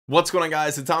What's going on,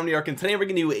 guys? It's Omniarch, and today I'm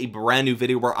bringing you a brand new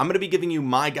video where I'm going to be giving you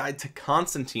my guide to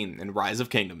Constantine in Rise of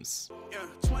Kingdoms. Yeah,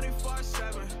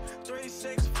 24/7,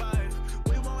 365.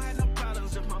 We won't have no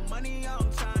problems if my money on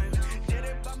time. Did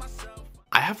it by myself.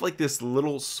 I have like this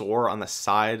little sore on the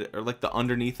side or like the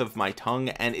underneath of my tongue,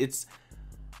 and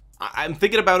I'm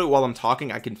thinking about it while I'm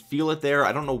talking. I can feel it there.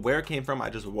 I don't know where it came from. I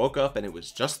just woke up and it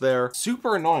was just there.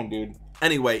 Super annoying, dude.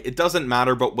 Anyway, it doesn't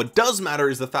matter, but what does matter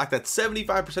is the fact that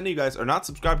 75% of you guys are not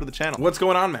subscribed to the channel. What's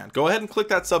going on, man? Go ahead and click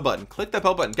that sub button, click that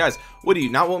bell button. Guys, what do you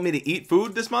not want me to eat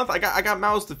food this month? I got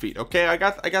mouths to feed. Okay, I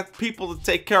got people to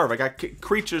take care of. I got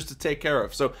creatures to take care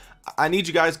of. So I need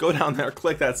you guys, go down there,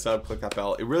 click that sub, click that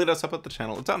bell. It really does help out the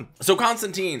channel a ton. So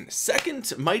Constantine,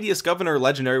 second mightiest governor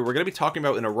legendary, we're going to be talking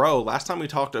about in a row. Last time we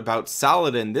talked about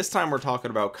Saladin. This time we're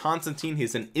talking about Constantine.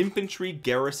 He's an infantry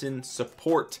garrison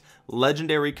support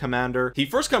legendary commander. He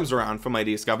first comes around from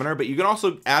mightiest governor, but you can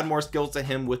also add more skills to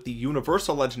him with the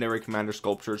universal legendary commander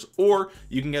sculptures, or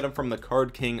you can get him from the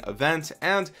Card King event.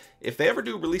 And if they ever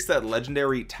do release that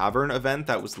legendary tavern event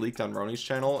that was leaked on Roni's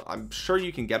channel, I'm sure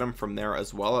you can get him from there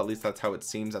as well. At least that's how it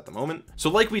seems at the moment. So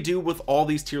like we do with all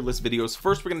these tier list videos,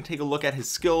 first we're going to take a look at his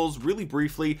skills really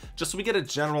briefly, just so we get a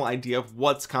general idea of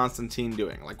what's Constantine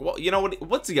doing. Like, well, you know what,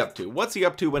 what's he up to? What's he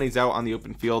up to when he's out on the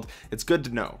open field? It's good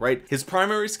to know, right? His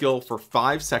primary skill for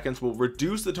 5 seconds will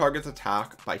reduce the target's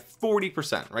attack by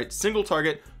 40%, right? Single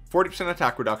target, 40%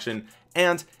 attack reduction,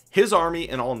 and his army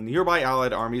and all nearby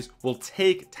allied armies will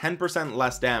take 10%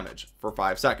 less damage for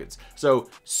 5 seconds. So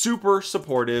super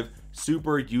supportive,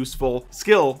 super useful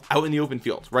skill out in the open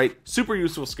field, right? Super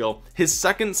useful skill. His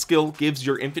second skill gives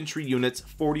your infantry units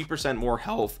 40% more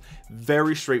health.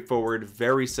 Very straightforward,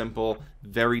 very simple,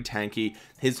 very tanky.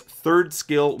 His third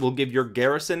skill will give your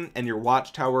garrison and your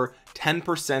watchtower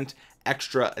 10%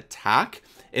 extra attack.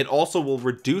 It also will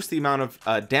reduce the amount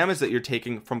of damage that you're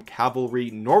taking from cavalry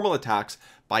normal attacks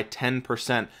by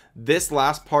 10%. This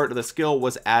last part of the skill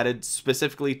was added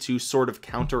specifically to sort of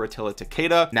counter Attila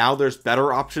Takeda. Now there's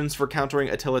better options for countering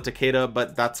Attila Takeda,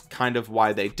 but that's kind of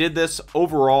why they did this.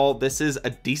 Overall, this is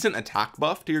a decent attack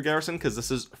buff to your garrison because this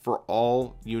is for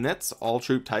all units, all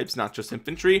troop types, not just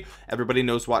infantry. Everybody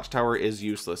knows watchtower is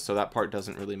useless, so that part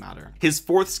doesn't really matter. His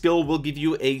fourth skill will give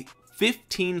you a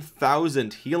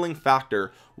 15,000 healing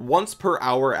factor once per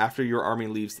hour after your army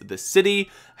leaves the city.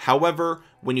 However,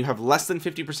 when you have less than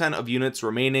 50% of units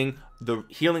remaining, the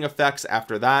healing effects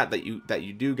after that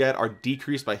you do get are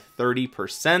decreased by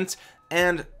 30%,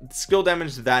 and skill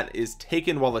damage that is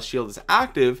taken while the shield is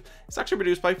active is actually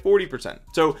reduced by 40%.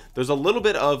 So there's a little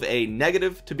bit of a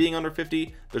negative to being under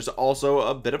 50. There's also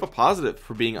a bit of a positive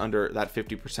for being under that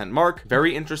 50% mark.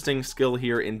 Very interesting skill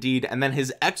here indeed. And then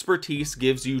his expertise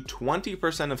gives you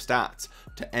 20% of stats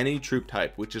to any troop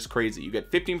type, which is crazy. You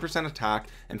get 15% attack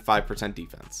and 5%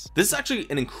 defense. This is actually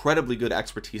an incredibly good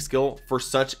expertise skill for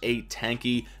such a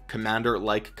tanky commander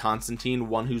like Constantine,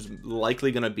 one who's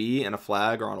likely going to be in a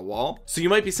flag or on a wall. So you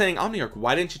might be saying, Omniarch,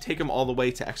 why didn't you take him all the way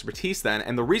to expertise then?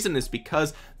 And the reason is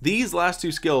because these last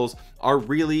two skills are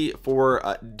really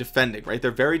for defending, right?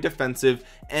 They're very defensive,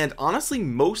 and honestly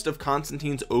most of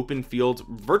Constantine's open field,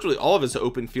 virtually all of his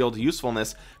open field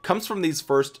usefulness comes from these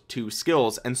first two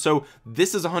skills. And so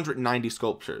this is 190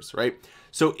 sculptures, right?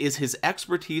 So is his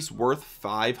expertise worth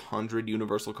 500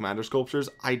 universal commander sculptures?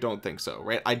 I don't think so,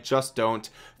 right? I just don't.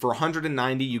 For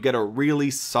 190 you get a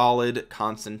really solid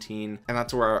Constantine, and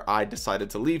that's where I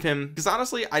decided to leave him, because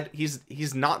honestly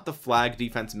he's not the flag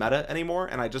defense meta anymore,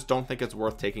 and I just don't think it's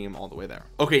worth taking him all the way there.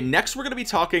 Okay, next we're going to be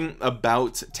talking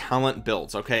about talent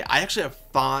builds. Okay, I actually have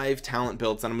 5 talent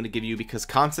builds that I'm going to give you because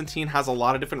Constantine has a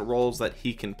lot of different roles that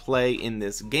he can play in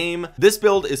this game. This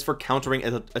build is for countering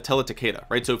Attila Takeda,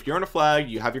 right? So if you're in a flag,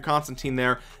 you have your Constantine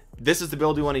there, this is the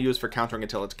build you want to use for countering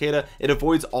Attila Takeda. It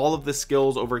avoids all of the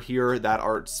skills over here that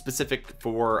are specific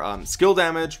for skill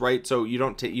damage, right? So you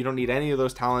don't need any of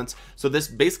those talents. So this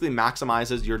basically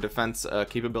maximizes your defense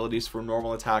capabilities for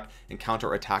normal attack and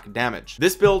counter attack damage.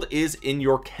 This build is in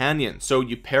your canyon, so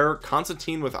you pair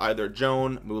Constantine with either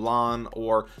Joan, Mulan,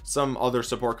 or some other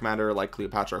support commander like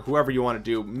Cleopatra, whoever you want to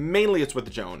do. Mainly it's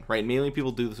with Joan, right? Mainly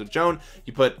people do this with Joan.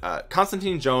 You put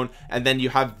Constantine, Joan, and then you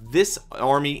have this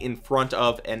army in front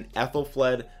of an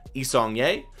Ethelfled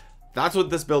Isongye. That's what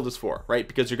this build is for, right?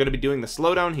 Because you're going to be doing the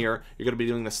slowdown here, you're going to be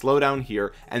doing the slowdown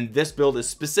here, and this build is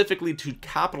specifically to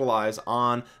capitalize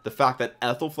on the fact that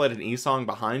Ethelfled and Isong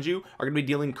behind you are going to be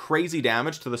dealing crazy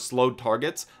damage to the slowed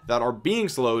targets that are being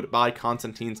slowed by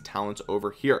Constantine's talents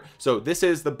over here. So this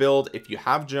is the build. If you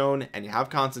have Joan and you have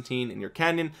Constantine in your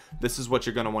canyon, this is what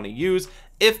you're going to want to use.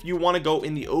 If you want to go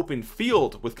in the open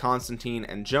field with Constantine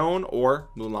and Joan, or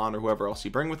Mulan, or whoever else you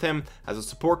bring with him as a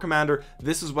support commander,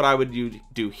 this is what I would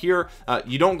do here.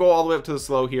 You don't go all the way up to the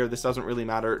slow here. This doesn't really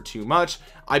matter too much.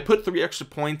 I put 3 extra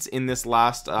points in this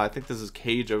last I think this is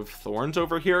Cage of Thorns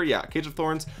over here. Yeah, Cage of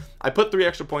Thorns. I put 3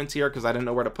 extra points here because I didn't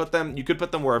know where to put them. You could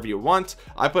put them wherever you want.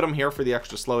 I put them here for the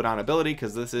extra slowdown ability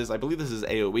because this is, I believe this is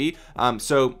AoE.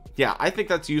 So yeah, I think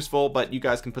that's useful, but you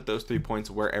guys can put those 3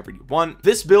 points wherever you want.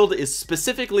 This build is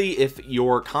specifically if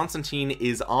your Constantine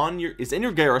is in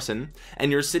your garrison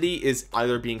and your city is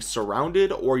either being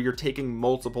surrounded or you're taking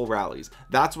multiple rallies.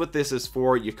 That's what this is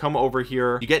for. You come over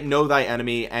here, you get Know Thy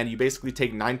Enemy, and you basically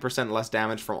take 9% less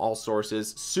damage from all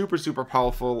sources. Super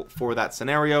powerful for that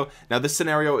scenario. Now this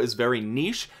scenario is very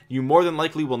niche. You more than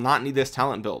likely will not need this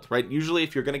talent build, right? Usually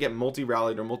if you're going to get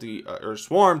multi-rallied or or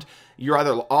swarmed, you're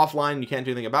either offline, you can't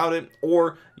do anything about it,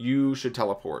 or you should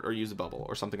teleport or use a bubble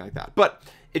or something like that. But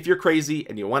if you're crazy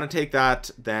and you want to take that,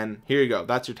 then here you go.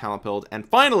 That's your talent build. And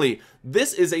finally,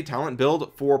 this is a talent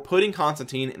build for putting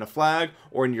Constantine in a flag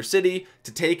or in your city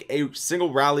to take a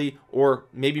single rally, or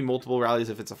maybe multiple rallies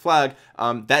if it's a flag,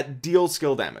 that deals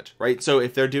skill damage, right? So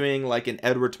if they're doing like an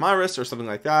Edward Tamiris or something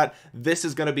like that, this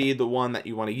is going to be the one that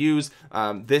you want to use.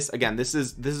 This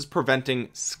is preventing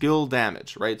skill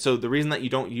damage, right? So the reason that you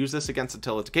don't use this against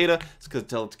Attila Takeda is because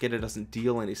Attila Takeda doesn't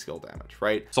deal any skill damage,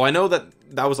 right? So I know that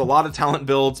was a lot of talent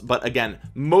builds, but again,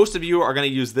 most of you are going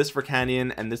to use this for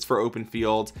Canyon and this for open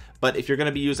field. But if you're going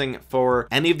to be using for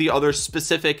any of the other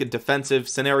specific defensive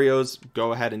scenarios,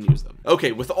 go ahead and use them.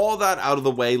 Okay, with all that out of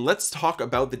the way, let's talk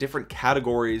about the different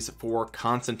categories for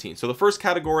Constantine. So the first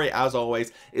category, as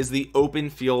always, is the open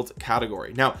field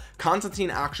category. Now Constantine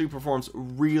actually performs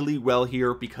really well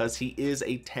here because he is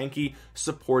a tanky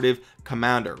supportive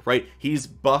commander, right? He's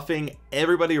buffing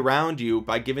everybody around you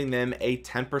by giving them a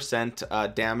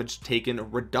 10% damage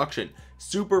taken reduction.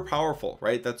 Super powerful,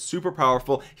 right? That's super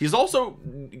powerful. He's also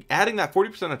adding that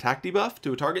 40% attack debuff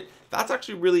to a target. That's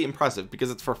actually really impressive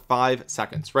because it's for 5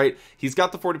 seconds, right? He's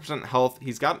got the 40% health.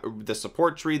 He's got the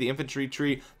support tree, the infantry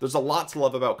tree. There's a lot to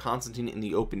love about Constantine in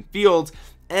the open field.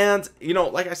 And you know,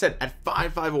 like I said, at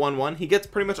 5511, he gets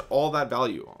pretty much all that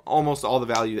value, almost all the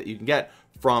value that you can get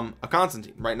from a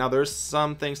Constantine. Right now there's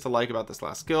some things to like about this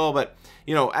last skill, but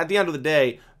you know, at the end of the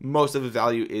day, most of the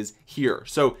value is here.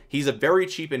 So he's a very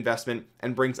cheap investment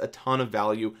and brings a ton of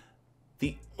value.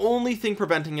 The only thing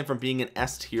preventing him from being an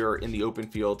S tier in the open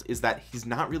field is that he's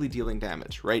not really dealing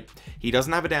damage, right? He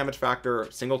doesn't have a damage factor,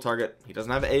 single target. He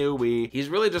doesn't have AoE. He's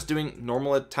really just doing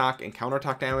normal attack and counter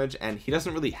attack damage, and he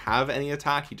doesn't really have any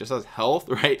attack. He just has health,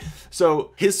 right?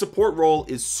 So his support role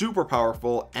is super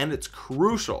powerful and it's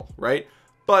crucial, right?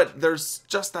 But there's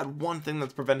just that one thing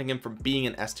that's preventing him from being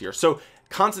an S tier. So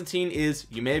Constantine is,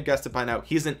 you may have guessed it by now,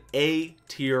 he's an A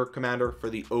tier commander for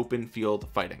the open field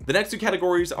fighting. The next 2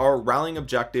 categories are rallying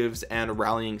objectives and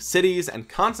rallying cities, and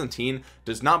Constantine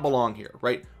does not belong here,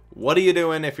 right? What are you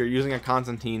doing if you're using a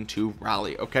Constantine to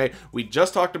rally? Okay, we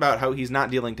just talked about how he's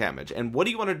not dealing damage, and what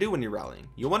do you want to do when you're rallying?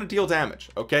 You want to deal damage,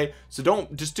 okay? So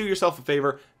don't, just do yourself a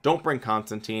favor, don't bring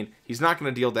Constantine. He's not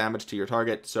going to deal damage to your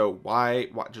target, so why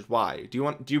do you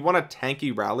want a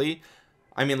tanky rally?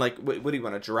 I mean, like, what do you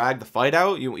want to drag the fight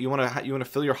out? You want to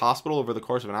fill your hospital over the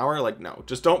course of an hour? Like, no,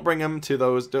 just don't bring him to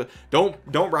those. Don't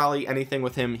rally anything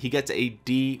with him. He gets a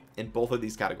D in both of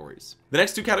these categories. The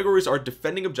next 2 categories are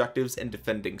defending objectives and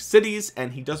defending cities,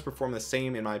 and he does perform the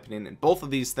same, in my opinion, in both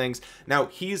of these things. Now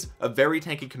he's a very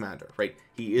tanky commander, right?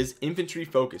 He is infantry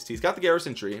focused. He's got the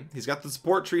garrison tree, he's got the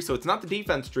support tree, so it's not the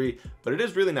defense tree, but it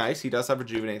is really nice. He does have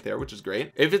rejuvenate there, which is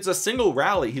great. If it's a single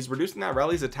rally, he's reducing that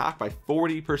rally's attack by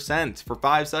 40% for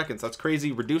 5 seconds. That's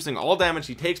crazy, reducing all damage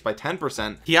he takes by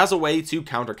 10%. He has a way to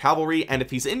counter cavalry, and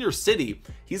if he's in your city,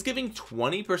 he's giving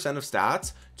 20% of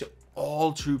stats to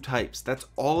all troop types. That's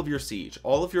all of your siege,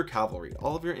 all of your cavalry,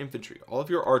 all of your infantry, all of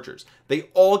your archers. They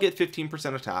all get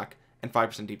 15% attack and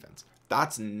 5% defense.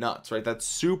 That's nuts, right? That's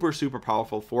super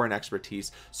powerful for an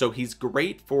expertise. So he's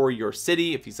great for your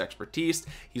city if he's expertise.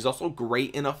 He's also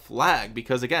great in a flag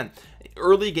because, again,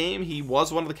 early game he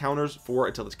was one of the counters for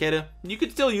Attila Takeda. You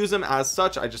could still use him as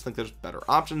such. I just think there's better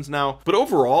options now, but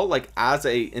overall, like, as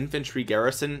a infantry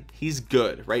garrison, he's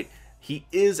good, right? He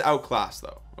is outclassed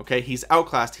though. Okay, he's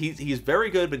outclassed. He's very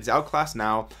good, but he's outclassed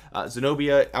now.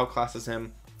 Zenobia outclasses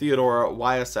him, Theodora,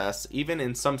 YSS, even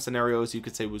in some scenarios you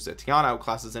could say Wuzetian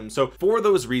outclasses him. So for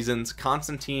those reasons,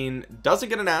 Constantine doesn't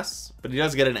get an S, but he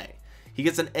does get an A. He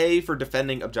gets an A for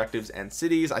defending objectives and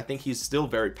cities. I think he's still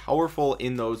very powerful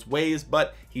in those ways,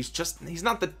 but he's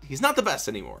not the best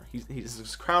anymore.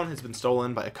 His crown has been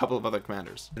stolen by a couple of other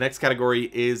commanders. The next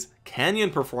category is Canyon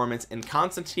performance, and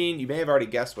Constantine, you may have already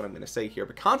guessed what I'm going to say here,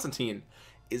 but Constantine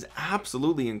is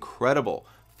absolutely incredible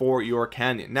for your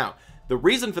canyon. Now, the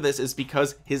reason for this is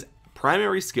because his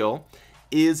primary skill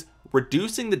is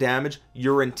reducing the damage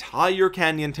your entire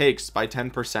canyon takes by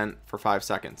 10% for 5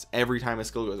 seconds every time a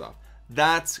skill goes off.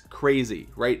 That's crazy,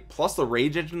 right? Plus the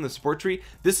rage engine, the support tree,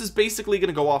 this is basically going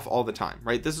to go off all the time,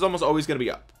 right? This is almost always going to be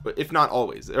up, but if not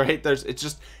always, right?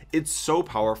 It's so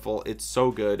powerful. It's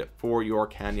so good for your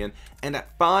canyon. And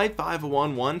at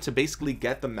 5.511 to basically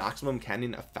get the maximum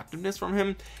canyon effectiveness from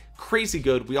him, crazy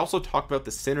good. We also talked about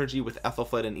the synergy with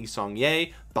Ethelflaed and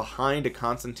xOmniarch behind a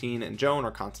Constantine and Joan,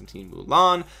 or Constantine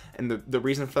Mulan, and the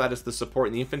reason for that is the support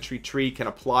in the infantry tree can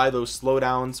apply those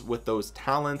slowdowns with those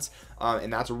talents,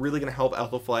 and that's really going to help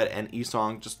Ethelflaed and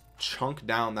Isong just chunk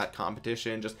down that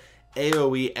competition, just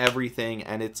AoE everything,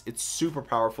 and it's super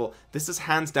powerful. This is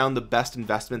hands down the best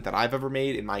investment that I've ever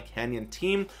made in my canyon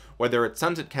team, whether it's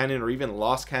Sunset Canyon or even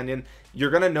Lost Canyon. You're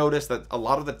going to notice that a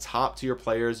lot of the top tier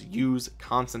players use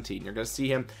Constantine. You're going to see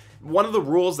him. One of the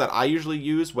rules that I usually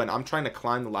use when I'm trying to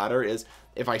climb the ladder is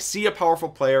if I see a powerful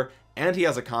player and he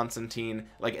has a Constantine,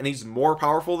 and he's more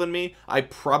powerful than me, I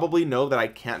probably know that I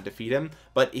can't defeat him.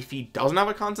 But if he doesn't have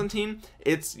a Constantine,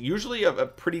 it's usually a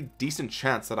pretty decent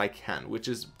chance that I can, which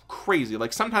is crazy.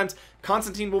 Like, sometimes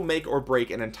Constantine will make or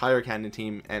break an entire canyon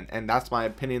team, and that's my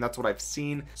opinion. That's what I've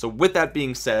seen. So with that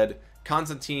being said,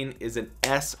 Constantine is an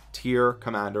S tier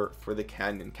commander for the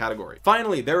canyon category.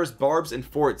 Finally, there is barbs and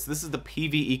forts. This is the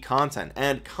PvE content,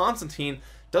 and Constantine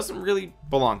doesn't really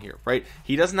belong here, right?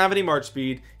 He doesn't have any march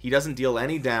speed. He doesn't deal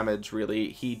any damage, really.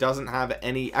 He doesn't have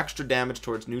any extra damage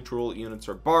towards neutral units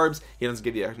or barbs. He doesn't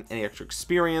give you any extra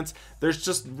experience. There's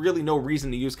just really no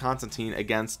reason to use Constantine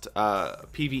against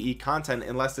PvE content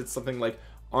unless it's something like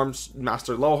Arms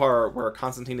Master Lohar, where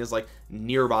Constantine is like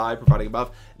nearby providing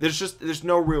buff. There's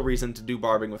no real reason to do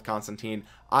barbing with Constantine.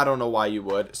 I don't know why you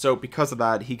would. So because of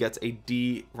that, he gets a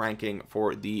D ranking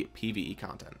for the PvE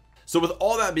content. So with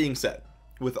all that being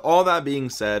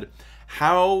said,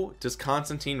 how does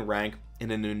Constantine rank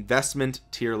in an investment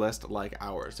tier list like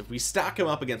ours? If we stack him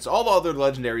up against all the other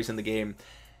legendaries in the game,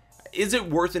 is it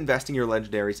worth investing your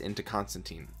legendaries into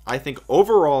Constantine? I think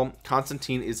overall,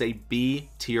 Constantine is a B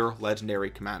tier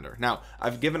legendary commander. Now,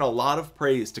 I've given a lot of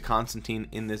praise to Constantine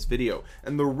in this video,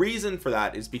 and the reason for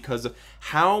that is because of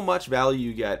how much value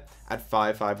you get at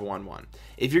 5.511.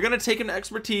 If you're going to take an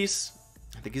expertise,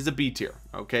 I think he's a B tier.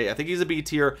 Okay, I think he's a B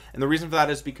tier, and the reason for that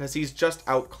is because he's just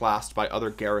outclassed by other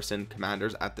garrison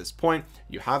commanders at this point.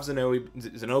 You have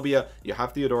Zenobia, you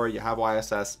have Theodora, you have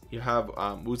YSS, you have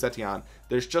Wu Zetian.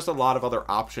 There's just a lot of other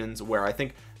options where I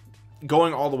think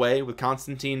going all the way with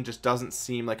Constantine just doesn't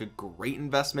seem like a great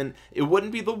investment. It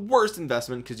wouldn't be the worst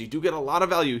investment because you do get a lot of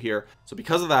value here. So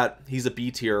because of that, he's a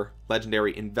B tier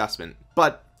legendary investment.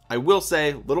 But I will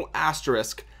say, little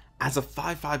asterisk, as a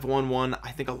 5.511,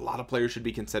 I think a lot of players should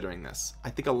be considering this.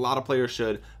 I think a lot of players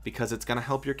should, because it's going to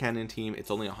help your canyon team. It's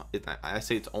only, it's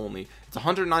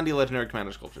 190 legendary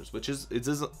commander sculptures, which is, it's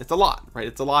a lot, right?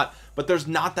 It's a lot, but there's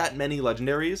not that many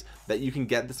legendaries that you can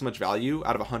get this much value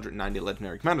out of 190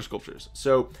 legendary commander sculptures.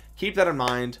 So keep that in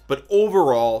mind. But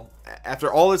overall,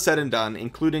 after all is said and done,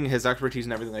 including his expertise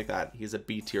and everything like that, he's a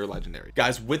B tier legendary.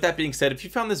 Guys, with that being said, if you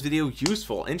found this video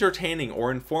useful, entertaining,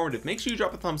 or informative, make sure you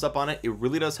drop a thumbs up on it. It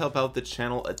really does help out the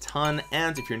channel a ton.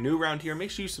 And if you're new around here, make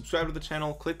sure you subscribe to the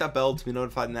channel, click that bell to be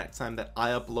notified next time that I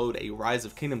upload a Rise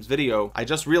of Kingdoms video. I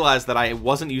just realized that I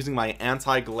wasn't using my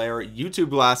anti-glare YouTube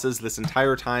glasses this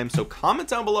entire time, so comment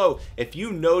down below if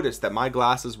you noticed that my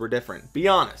glasses were different. Be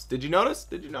honest. Did you notice?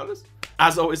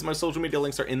 As always, my social media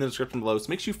links are in the description below, so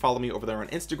make sure you follow me over there on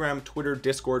Instagram, Twitter,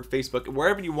 Discord, Facebook,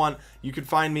 wherever you want. You can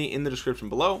find me in the description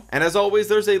below. And as always,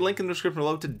 there's a link in the description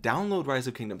below to download Rise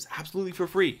of Kingdoms absolutely for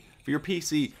free for your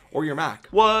PC or your Mac.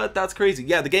 What? That's crazy.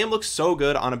 Yeah, the game looks so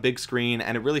good on a big screen,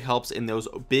 and it really helps in those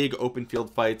big open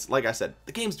field fights. Like I said,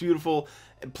 the game's beautiful.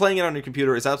 Playing it on your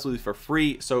computer is absolutely for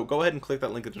free, so go ahead and click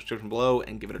that link in the description below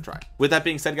and give it a try. With that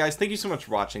being said, guys, thank you so much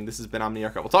for watching. This has been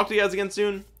Omniarch. We'll talk to you guys again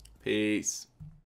soon. Peace.